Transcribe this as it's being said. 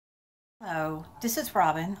Hello, this is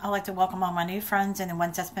Robin. I'd like to welcome all my new friends and the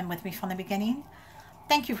ones that's been with me from the beginning.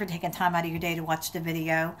 Thank you for taking time out of your day to watch the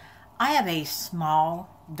video. I have a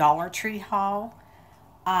small Dollar Tree haul.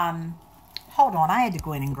 Hold on, I had to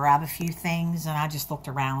go in and grab a few things and I just looked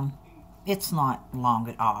around. It's not long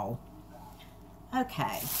at all.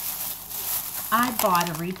 Okay, I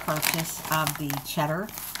bought a repurchase of the cheddar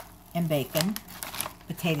and bacon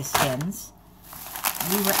potato skins.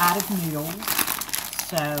 We were out of noodles,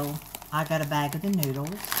 so I got a bag of the noodles.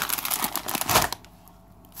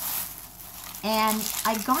 And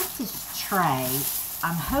I got this tray.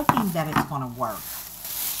 I'm hoping that it's going to work.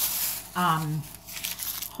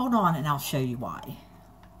 Hold on and I'll show you why.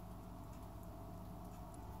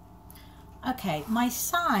 Okay, my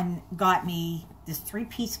son got me this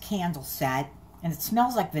 3-piece candle set, and it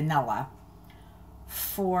smells like vanilla,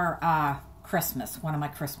 for Christmas, one of my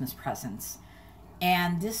Christmas presents.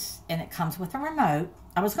 And it comes with a remote.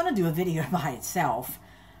 I was going to do a video by itself,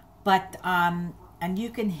 but and you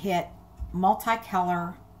can hit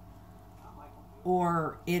multicolor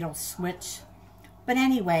or it'll switch. But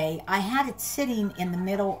anyway, I had it sitting in the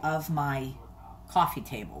middle of my coffee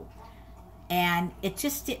table, and it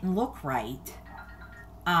just didn't look right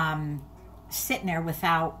sitting there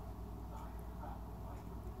without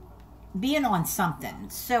being on something.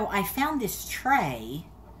 So I found this tray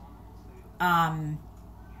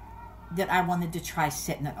that I wanted to try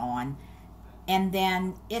sitting it on, and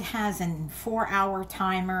then it has an 4-hour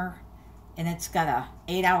timer, and it's got a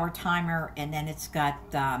 8-hour timer, and then it's got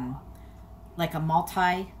like a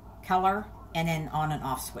multi-color and then on and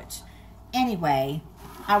off switch. Anyway,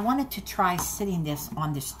 I wanted to try sitting this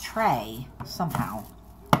on this tray somehow,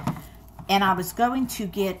 and I was going to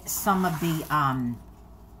get some of the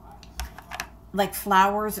like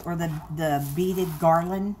flowers or the beaded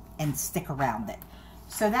garland and stick around it.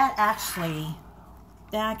 So that actually,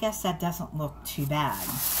 I guess that doesn't look too bad.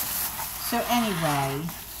 So anyway,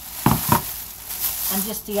 and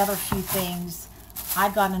just the other few things, I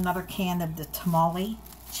got another can of the tamale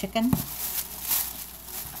chicken,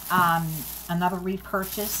 another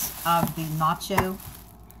repurchase of the nacho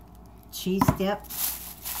cheese dip,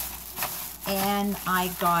 and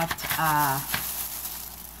I got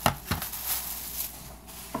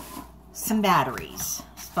some batteries.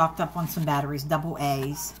 Stocked up on some batteries, double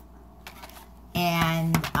A's,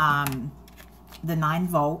 and the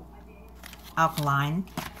 9-volt alkaline,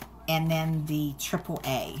 and then the triple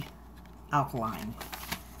A alkaline.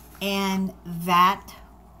 And that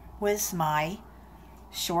was my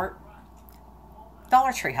short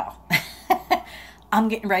Dollar Tree haul. I'm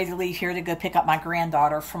getting ready to leave here to go pick up my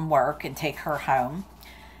granddaughter from work and take her home.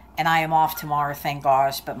 And I am off tomorrow, thank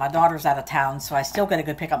gosh, but my daughter's out of town, so I still got to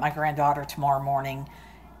go pick up my granddaughter tomorrow morning,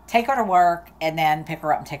 take her to work, and then pick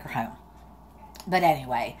her up and take her home. But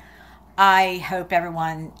anyway, I hope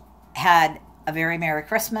everyone had a very Merry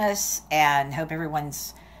Christmas, and hope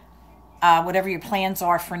everyone's, whatever your plans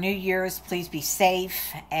are for New Year's, please be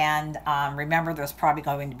safe. And remember, there's probably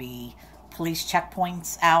going to be police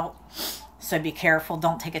checkpoints out, so be careful.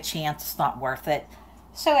 Don't take a chance. It's not worth it.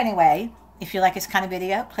 So anyway, if you like this kind of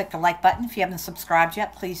video, click the like button. If you haven't subscribed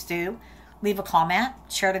yet, please do. Leave a comment,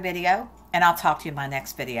 share the video, and I'll talk to you in my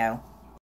next video.